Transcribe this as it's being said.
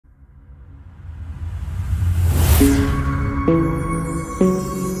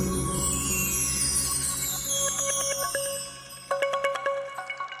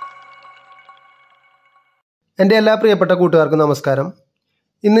എൻ്റെ എല്ലാ പ്രിയപ്പെട്ട കൂട്ടുകാർക്കും നമസ്കാരം.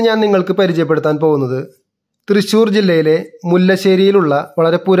 ഇന്ന് ഞാൻ നിങ്ങൾക്ക് പരിചയപ്പെടുത്താൻ പോകുന്നത് തൃശ്ശൂർ ജില്ലയിലെ മുല്ലശ്ശേരിയിലുള്ള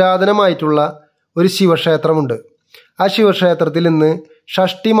വളരെ പുരാതനമായിട്ടുള്ള ഒരു ശിവക്ഷേത്രമുണ്ട്. ആ ശിവക്ഷേത്രത്തിൽ ഇന്ന്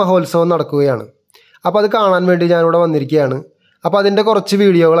ഷഷ്ടി മഹോത്സവം നടക്കുകയാണ്. അപ്പോൾ അത് കാണാൻ വേണ്ടി ഞാനിവിടെ വന്നിരിക്കുകയാണ്. അപ്പോൾ അതിൻ്റെ കുറച്ച്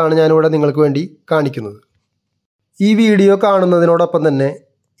വീഡിയോകളാണ് ഞാനിവിടെ നിങ്ങൾക്ക് വേണ്ടി കാണിക്കുന്നത്. ഈ വീഡിയോ കാണുന്നതിനോടൊപ്പം തന്നെ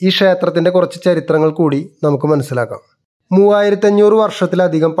ഈ ക്ഷേത്രത്തിൻ്റെ കുറച്ച് ചരിത്രങ്ങൾ കൂടി നമുക്ക് മനസ്സിലാക്കാം. 3500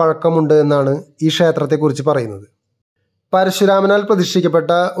 വർഷത്തിലധികം പഴക്കമുണ്ട് എന്നാണ് ഈ ക്ഷേത്രത്തെക്കുറിച്ച് പറയുന്നത്. പരശുരാമനാൽ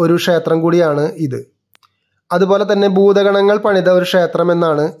പ്രതിഷ്ഠിക്കപ്പെട്ട ഒരു ക്ഷേത്രം കൂടിയാണ് ഇത്. അതുപോലെ തന്നെ ഭൂതഗണങ്ങൾ പണിത ഒരു ക്ഷേത്രം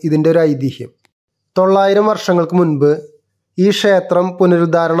എന്നാണ് ഇതിൻ്റെ ഒരു ഐതിഹ്യം. 900 വർഷങ്ങൾക്ക് മുൻപ് ഈ ക്ഷേത്രം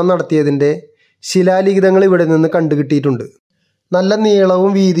പുനരുദ്ധാരണം നടത്തിയതിൻ്റെ ശിലാലിഖിതങ്ങൾ ഇവിടെ നിന്ന് കണ്ടുകിട്ടിയിട്ടുണ്ട്. നല്ല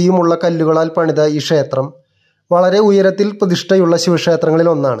നീളവും വീതിയുമുള്ള കല്ലുകളാൽ പണിത ഈ ക്ഷേത്രം വളരെ ഉയരത്തിൽ പ്രതിഷ്ഠയുള്ള ശിവക്ഷേത്രങ്ങളിൽ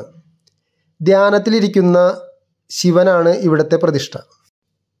ഒന്നാണ്. ധ്യാനത്തിലിരിക്കുന്ന ശിവനാണ് ഇവിടുത്തെ പ്രതിഷ്ഠ.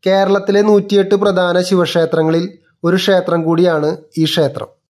 കേരളത്തിലെ 108 പ്രധാന ശിവക്ഷേത്രങ്ങളിൽ ഒരു ക്ഷേത്രം കൂടിയാണ് ഈ ക്ഷേത്രം.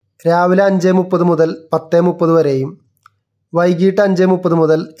 രാവിലെ 5:30 മുതൽ 10:30 വരെയും വൈകിട്ട് 5:30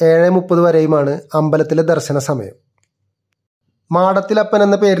 മുതൽ 7:30 വരെയുമാണ് അമ്പലത്തിലെ ദർശന സമയം. മാടത്തിലപ്പൻ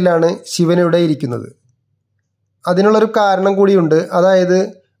എന്ന പേരിലാണ് ശിവനിവിടെ ഇരിക്കുന്നത്. അതിനുള്ളൊരു കാരണം കൂടിയുണ്ട്. അതായത്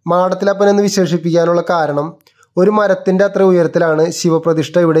മാടത്തിലപ്പൻ എന്ന് വിശേഷിപ്പിക്കാനുള്ള കാരണം ഒരു മരത്തിൻ്റെ അത്ര ഉയരത്തിലാണ്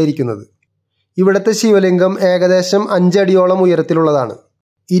ശിവപ്രതിഷ്ഠ ഇവിടെ ഇരിക്കുന്നത്. ഇവിടുത്തെ ശിവലിംഗം ഏകദേശം 5 അടിയോളം ഉയരത്തിലുള്ളതാണ്.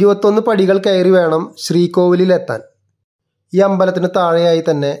 21 പടികൾ കയറി വേണം ശ്രീകോവിലിലെത്താൻ. ഈ അമ്പലത്തിന് താഴെയായി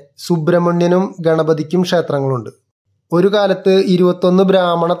തന്നെ സുബ്രഹ്മണ്യനും ഗണപതിക്കും ക്ഷേത്രങ്ങളുണ്ട്. ഒരു കാലത്ത് 21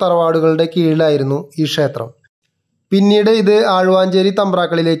 ബ്രാഹ്മണ തറവാടുകളുടെ കീഴിലായിരുന്നു ഈ ക്ഷേത്രം. പിന്നീട് ഇത് ആഴുവാഞ്ചേരി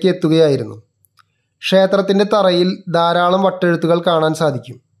തമ്പ്രാക്കളിലേക്ക് എത്തുകയായിരുന്നു. ക്ഷേത്രത്തിൻ്റെ തറയിൽ ധാരാളം വട്ടെഴുത്തുകൾ കാണാൻ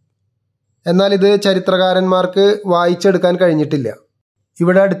സാധിക്കും. എന്നാൽ ഇത് ചരിത്രകാരന്മാർക്ക് വായിച്ചെടുക്കാൻ കഴിഞ്ഞിട്ടില്ല.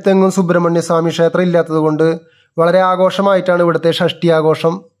 ഇവിടെ അടുത്തെങ്ങും സുബ്രഹ്മണ്യ സ്വാമി ക്ഷേത്രം ഇല്ലാത്തതുകൊണ്ട് വളരെ ആഘോഷമായിട്ടാണ് ഇവിടുത്തെ ഷഷ്ടി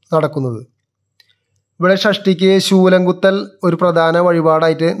ആഘോഷം നടക്കുന്നത്. ഇവിടെ ഷഷ്ടിക്ക് ശൂലം കുത്തൽ ഒരു പ്രധാന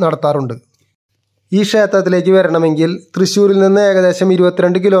വഴിപാടായിട്ട് നടത്താറുണ്ട്. ഈ ക്ഷേത്രത്തിലേക്ക് വരണമെങ്കിൽ തൃശ്ശൂരിൽ നിന്ന് ഏകദേശം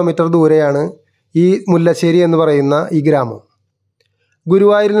 22 കിലോമീറ്റർ ദൂരെയാണ് ഈ മുല്ലശ്ശേരി എന്ന് പറയുന്ന ഈ ഗ്രാമം.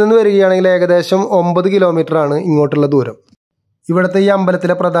 ഗുരുവായൂരിൽ നിന്ന് വരികയാണെങ്കിൽ ഏകദേശം 9 കിലോമീറ്ററാണ് ഇങ്ങോട്ടുള്ള ദൂരം. ഇവിടുത്തെ ഈ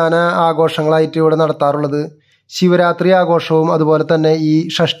അമ്പലത്തിലെ പ്രധാന ആഘോഷങ്ങളായിട്ട് ഇവിടെ നടത്താറുള്ളത് ശിവരാത്രി ആഘോഷവും അതുപോലെ തന്നെ ഈ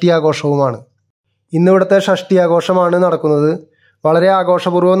ഷഷ്ടി ആഘോഷവുമാണ്. ഇന്നിവിടുത്തെ ഷഷ്ടി ആഘോഷമാണ് നടക്കുന്നത്. വളരെ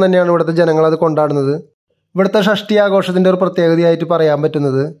ആഘോഷപൂർവ്വം തന്നെയാണ് ഇവിടുത്തെ ജനങ്ങൾ അത് കൊണ്ടാടുന്നത്. ഇവിടുത്തെ ഷഷ്ടി ആഘോഷത്തിൻ്റെ ഒരു പ്രത്യേകതയായിട്ട് പറയാൻ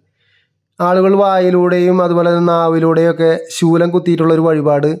പറ്റുന്നത് ആളുകൾ വായിലൂടെയും അതുപോലെ തന്നെ നാവിലൂടെയൊക്കെ ശൂലം കുത്തിയിട്ടുള്ളൊരു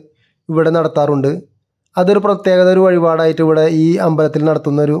വഴിപാട് ഇവിടെ നടത്താറുണ്ട്. അതൊരു പ്രത്യേകത ഒരു വഴിപാടായിട്ട് ഇവിടെ ഈ അമ്പലത്തിൽ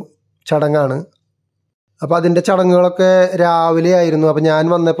നടത്തുന്നൊരു ചടങ്ങാണ്. അപ്പോൾ അതിൻ്റെ ചടങ്ങുകളൊക്കെ രാവിലെ ആയിരുന്നു. അപ്പോൾ ഞാൻ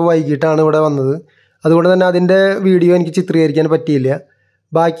വന്നപ്പോൾ വൈകിട്ടാണ് ഇവിടെ വന്നത്. അതുകൊണ്ട് തന്നെ അതിൻ്റെ വീഡിയോ എനിക്ക് ചിത്രീകരിക്കാൻ പറ്റിയില്ല.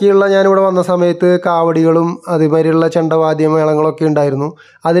 ബാക്കിയുള്ള ഞാനിവിടെ വന്ന സമയത്ത് കാവടികളും അതുമാതിരിയുള്ള ചെണ്ടവാദ്യമേളങ്ങളൊക്കെ ഉണ്ടായിരുന്നു.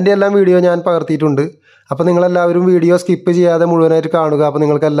 അതിൻ്റെ എല്ലാം വീഡിയോ ഞാൻ പകർത്തിയിട്ടുണ്ട്. അപ്പോൾ നിങ്ങളെല്ലാവരും വീഡിയോ സ്കിപ്പ് ചെയ്യാതെ മുഴുവനായിട്ട് കാണുക. അപ്പോൾ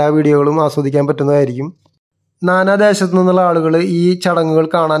നിങ്ങൾക്ക് എല്ലാ വീഡിയോകളും ആസ്വദിക്കാൻ പറ്റുന്നതായിരിക്കും. നാനാദേശത്തു നിന്നുള്ള ആളുകൾ ഈ ചടങ്ങുകൾ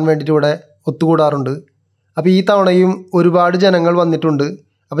കാണാൻ വേണ്ടിയിട്ട് ഇവിടെ ഒത്തുകൂടാറുണ്ട്. അപ്പോൾ ഈ തവണയും ഒരുപാട് ജനങ്ങൾ വന്നിട്ടുണ്ട്.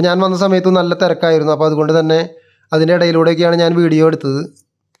 അപ്പോൾ ഞാൻ വന്ന സമയത്ത് നല്ല തിരക്കായിരുന്നു. അപ്പോൾ അതുകൊണ്ട് തന്നെ അതിൻ്റെ ഇടയിലൂടെയൊക്കെയാണ് ഞാൻ വീഡിയോ എടുത്തത്.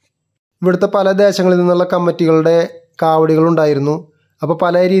 ഇവിടുത്തെ പല ദേശങ്ങളിൽ നിന്നുള്ള കമ്മിറ്റികളുടെ കാവടികളുണ്ടായിരുന്നു. അപ്പോൾ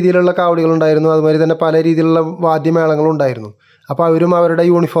പല രീതിയിലുള്ള കാവടികളുണ്ടായിരുന്നു. അതുമാതിരി തന്നെ പല രീതിയിലുള്ള വാദ്യമേളങ്ങളുണ്ടായിരുന്നു. അപ്പോൾ അവരും അവരുടെ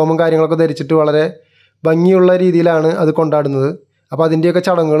യൂണിഫോമും കാര്യങ്ങളൊക്കെ ധരിച്ചിട്ട് വളരെ ഭംഗിയുള്ള രീതിയിലാണ് അത് കൊണ്ടാടുന്നത്. അപ്പോൾ അതിൻ്റെയൊക്കെ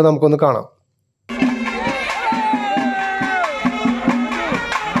ചടങ്ങുകൾ നമുക്കൊന്ന് കാണാം.